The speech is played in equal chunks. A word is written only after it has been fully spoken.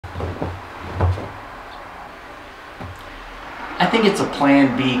I think it's a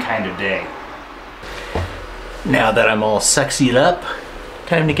plan B kind of day. Now that I'm all sexied up,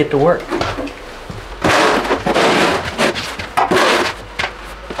 time to get to work.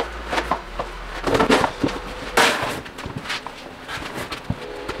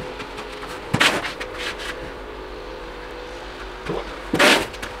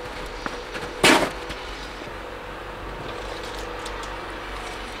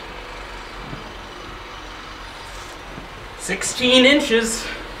 "16 inches.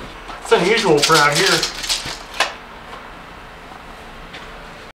 It's unusual for out here.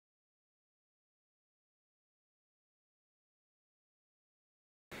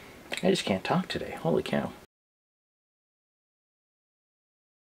 I just can't talk today. Holy cow.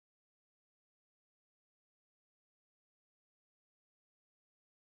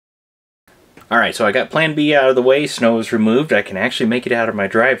 Alright, so I got plan B out of the way. Snow is removed. I can actually make it out of my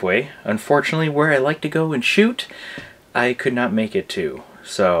driveway. Unfortunately, where I like to go and shoot, I could not make it to.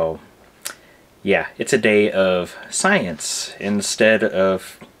 So, yeah, it's a day of science instead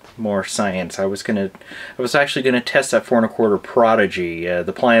of more science. I was actually gonna test that 4 1/4 Prodigy.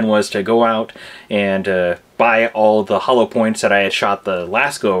 The plan was to go out and buy all the hollow points that I had shot the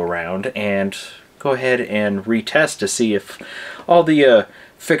last go around and go ahead and retest to see if all the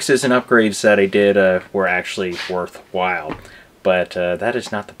fixes and upgrades that I did were actually worthwhile. But that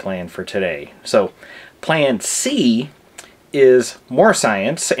is not the plan for today. So plan C is more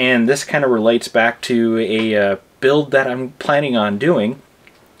science, and this kind of relates back to a build that I'm planning on doing.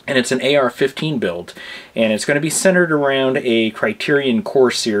 And it's an AR15 build, and it's going to be centered around a Criterion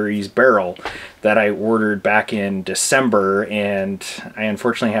Core Series barrel that I ordered back in December, and I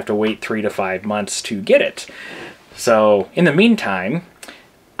unfortunately have to wait 3 to 5 months to get it. So in the meantime,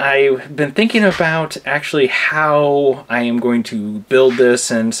 I've been thinking about actually how I am going to build this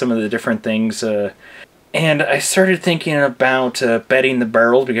and some of the different things. And I started thinking about bedding the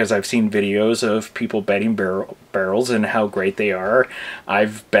barrels, because I've seen videos of people bedding barrels and how great they are.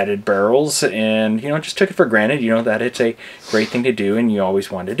 I've bedded barrels and, you know, just took it for granted, you know, that it's a great thing to do and you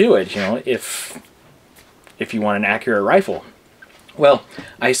always want to do it, you know, if you want an accurate rifle. Well,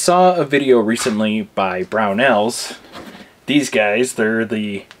 I saw a video recently by Brownells. These guys, they're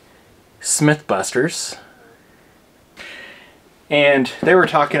the Smith Busters. And they were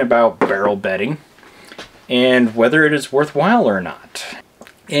talking about barrel bedding and whether it is worthwhile or not.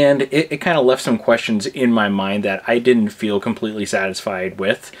 And it kind of left some questions in my mind that I didn't feel completely satisfied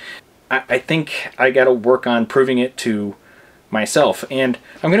with. I think I got to work on proving it to myself. And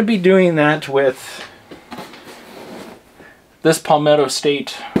I'm going to be doing that with this Palmetto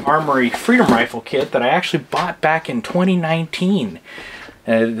State Armory Freedom Rifle kit that I actually bought back in 2019.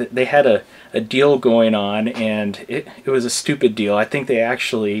 They had a deal going on, and it was a stupid deal. I think they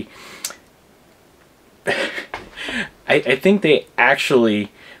actually... I think they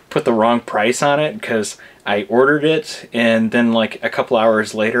actually put the wrong price on it, because I ordered it and then like a couple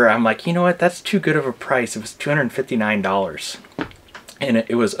hours later I'm like, you know what, that's too good of a price. It was $259, and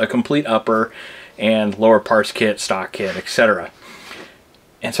it was a complete upper and lower parts kit, stock kit, etc.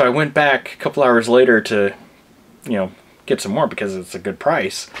 And so I went back a couple hours later to, you know, get some more because it's a good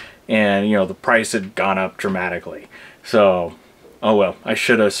price, and you know, the price had gone up dramatically. So oh well, I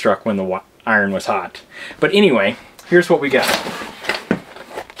should have struck when the iron was hot. But anyway, here's what we got.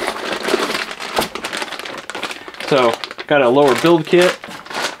 So, got a lower build kit,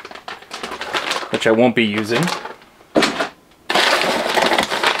 which I won't be using.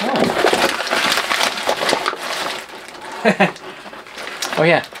 Oh, oh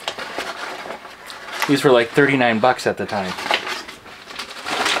yeah. These were like 39 bucks at the time.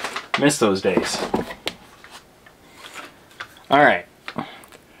 Miss those days. Alright.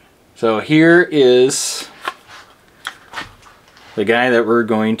 So here is the guy that we're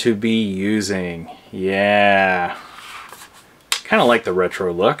going to be using. Yeah. Kind of like the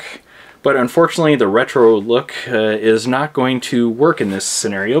retro look. But unfortunately the retro look is not going to work in this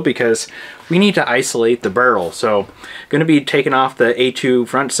scenario because we need to isolate the barrel. So going to be taking off the A2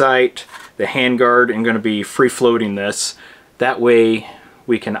 front sight, the handguard, and going to be free floating this. That way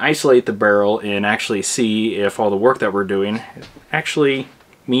we can isolate the barrel and actually see if all the work that we're doing actually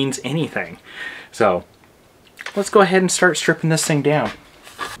means anything. So let's go ahead and start stripping this thing down.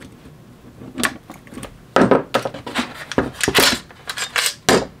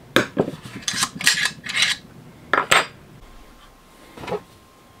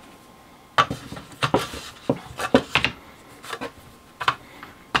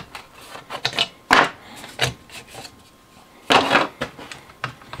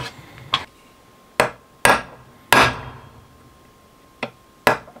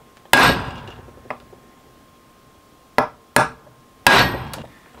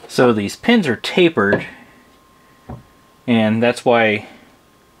 So these pins are tapered, and that's why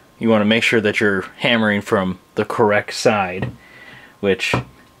you want to make sure that you're hammering from the correct side, which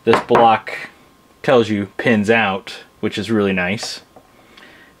this block tells you pins out, which is really nice.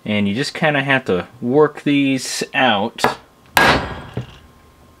 And you just kind of have to work these out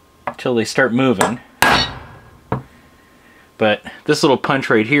until they start moving. But this little punch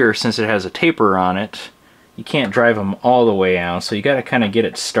right here, since it has a taper on it, you can't drive them all the way out, so you got to kind of get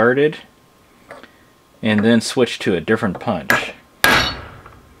it started and then switch to a different punch.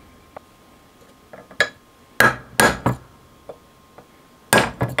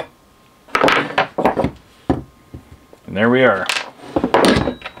 And there we are.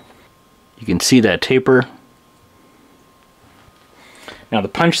 You can see that taper. Now the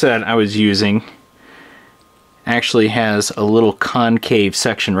punch that I was using actually has a little concave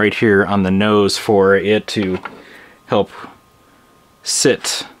section right here on the nose for it to help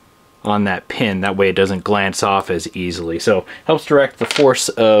sit on that pin. That way it doesn't glance off as easily. So helps direct the force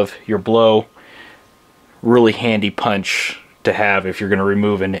of your blow. Really handy punch to have if you're going to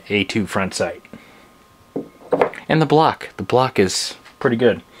remove an A2 front sight. And the block is pretty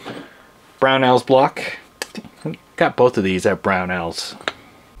good. Brownell's block. Got both of these at Brownell's.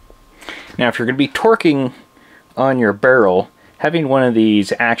 Now if you're going to be torquing on your barrel, having one of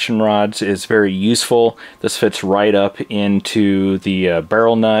these action rods is very useful. This fits right up into the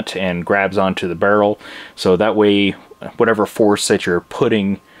barrel nut and grabs onto the barrel, so that way whatever force that you're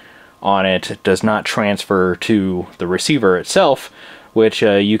putting on it does not transfer to the receiver itself, which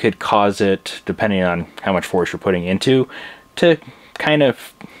you could cause it, depending on how much force you're putting into, to kind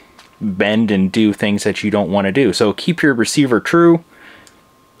of bend and do things that you don't want to do. So keep your receiver true.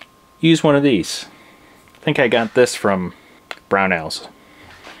 Use one of these. I think I got this from Brownell's.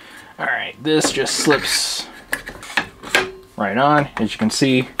 Alright, this just slips right on. As you can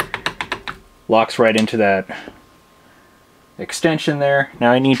see, locks right into that extension there.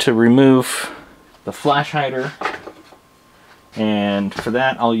 Now I need to remove the flash hider, and for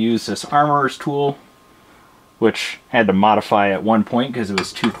that I'll use this armorer's tool, which I had to modify at one point because it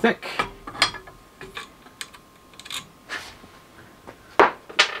was too thick.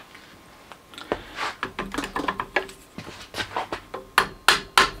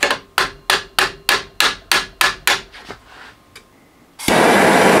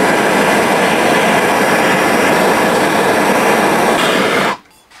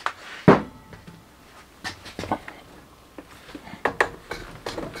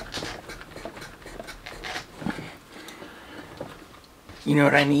 You know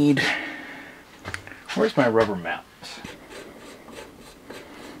what I need? Where's my rubber mat?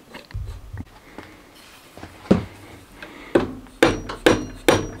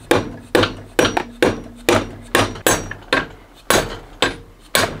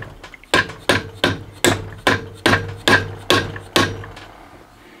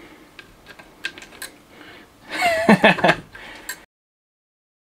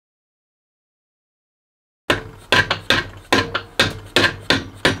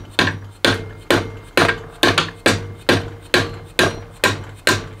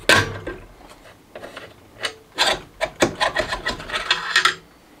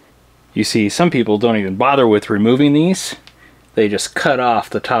 You see, some people don't even bother with removing these. They just cut off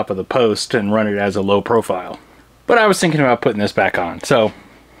the top of the post and run it as a low profile. But I was thinking about putting this back on, so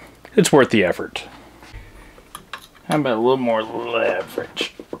it's worth the effort. How about a little more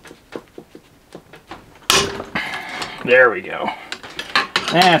leverage? There we go.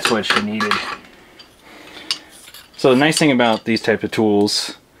 That's what you needed. So the nice thing about these type of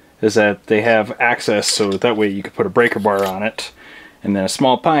tools is that they have access, so that way you could put a breaker bar on it, and then a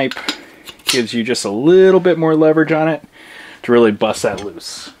small pipe gives you just a little bit more leverage on it to really bust that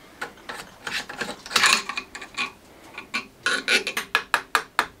loose.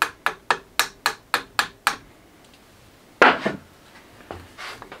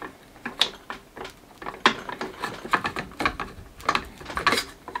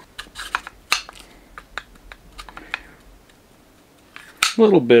 A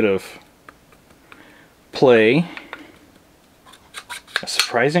little bit of play. A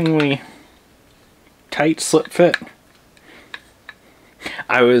surprisingly tight slip fit.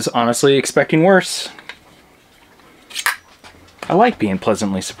 I was honestly expecting worse. I like being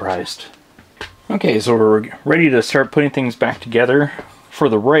pleasantly surprised. Okay, so we're ready to start putting things back together. For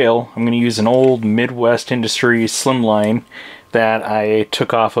the rail, I'm going to use an old Midwest Industries slimline that I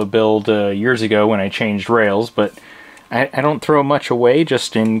took off a build years ago when I changed rails, but I don't throw much away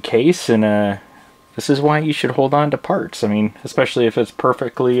just in case, and this is why you should hold on to parts. I mean, especially if it's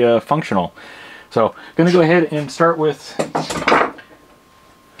perfectly functional. So I'm going to go ahead and start with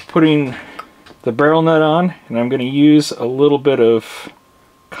putting the barrel nut on, and I'm going to use a little bit of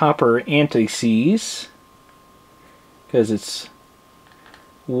copper anti-seize because it's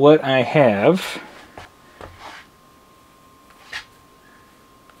what I have.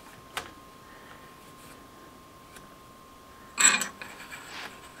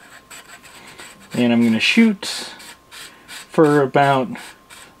 And I'm going to shoot for about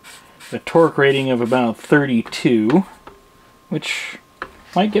a torque rating of about 32, which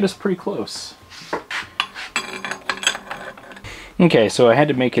might get us pretty close. Okay, so I had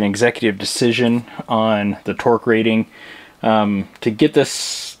to make an executive decision on the torque rating to get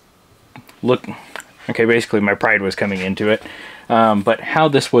this look. Okay, basically my pride was coming into it, but how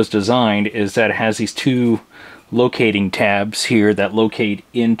this was designed is that it has these two locating tabs here that locate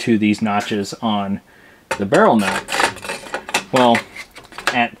into these notches on the barrel nut. Well,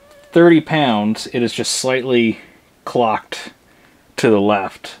 at 30 pounds, it is just slightly clocked to the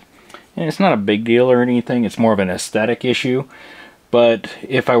left. And it's not a big deal or anything, it's more of an aesthetic issue. But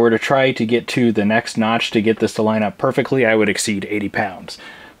if I were to try to get to the next notch to get this to line up perfectly, I would exceed 80 pounds.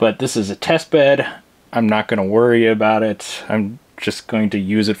 But this is a test bed. I'm not going to worry about it. I'm just going to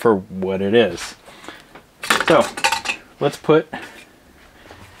use it for what it is. So, let's put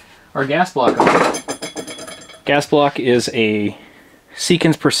our gas block on. Gas block is a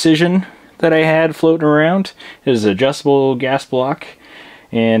Seekins Precision that I had floating around. It is an adjustable gas block,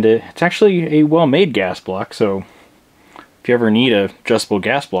 and it's actually a well-made gas block, so if you ever need an adjustable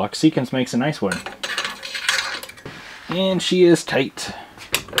gas block, Seekins makes a nice one. And she is tight.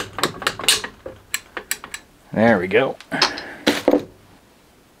 There we go.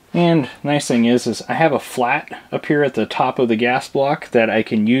 And nice thing is I have a flat up here at the top of the gas block that I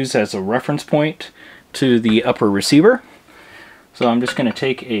can use as a reference point to the upper receiver. So I'm just going to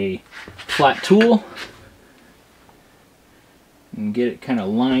take a flat tool and get it kind of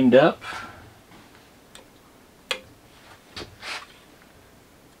lined up.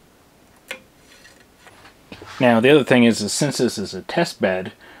 Now the other thing is since this is a test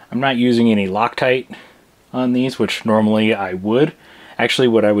bed, I'm not using any Loctite on these, which normally I would. Actually,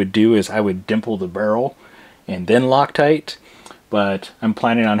 what I would do is I would dimple the barrel and then Loctite, but I'm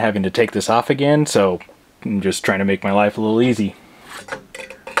planning on having to take this off again, so I'm just trying to make my life a little easy.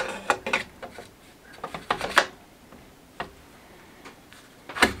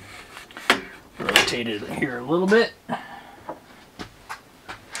 Rotate it here a little bit.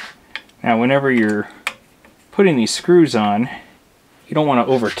 Now, whenever you're putting these screws on, you don't want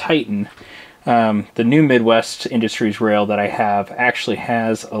to over tighten. The new Midwest Industries rail that I have actually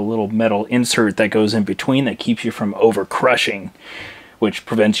has a little metal insert that goes in between that keeps you from over crushing, which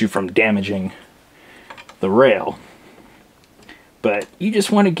prevents you from damaging the rail. But you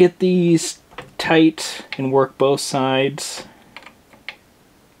just want to get these tight and work both sides.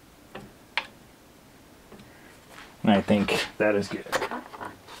 And I think that is good.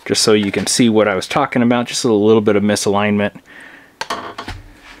 Just so you can see what I was talking about, just a little bit of misalignment.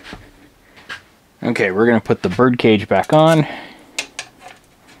 Okay, we're going to put the bird cage back on.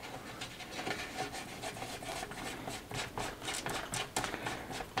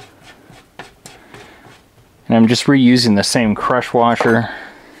 And I'm just reusing the same crush washer.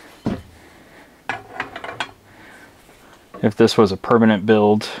 If this was a permanent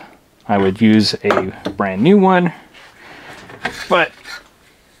build, I would use a brand new one. But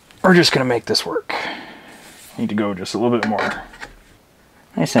we're just going to make this work. Need to go just a little bit more.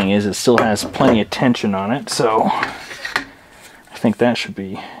 Nice thing is it still has plenty of tension on it, so I think that should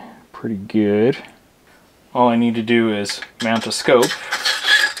be pretty good. All I need to do is mount a scope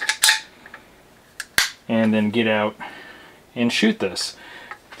and then get out and shoot this.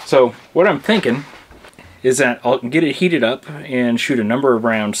 So what I'm thinking is that I'll get it heated up and shoot a number of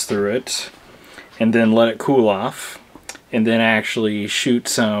rounds through it and then let it cool off and then actually shoot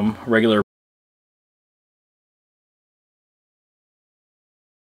some regular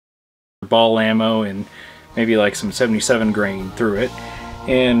ball ammo and maybe like some 77 grain through it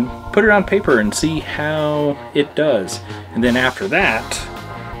and put it on paper and see how it does. And then after that,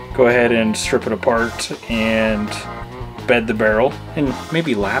 go ahead and strip it apart and bed the barrel and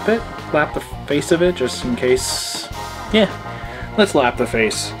maybe lap the face of it just in case. Yeah, let's lap the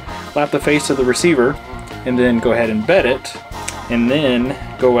face of the receiver and then go ahead and bed it and then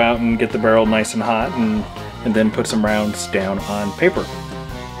go out and get the barrel nice and hot and then put some rounds down on paper.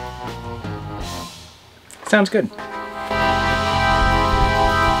 Sounds good.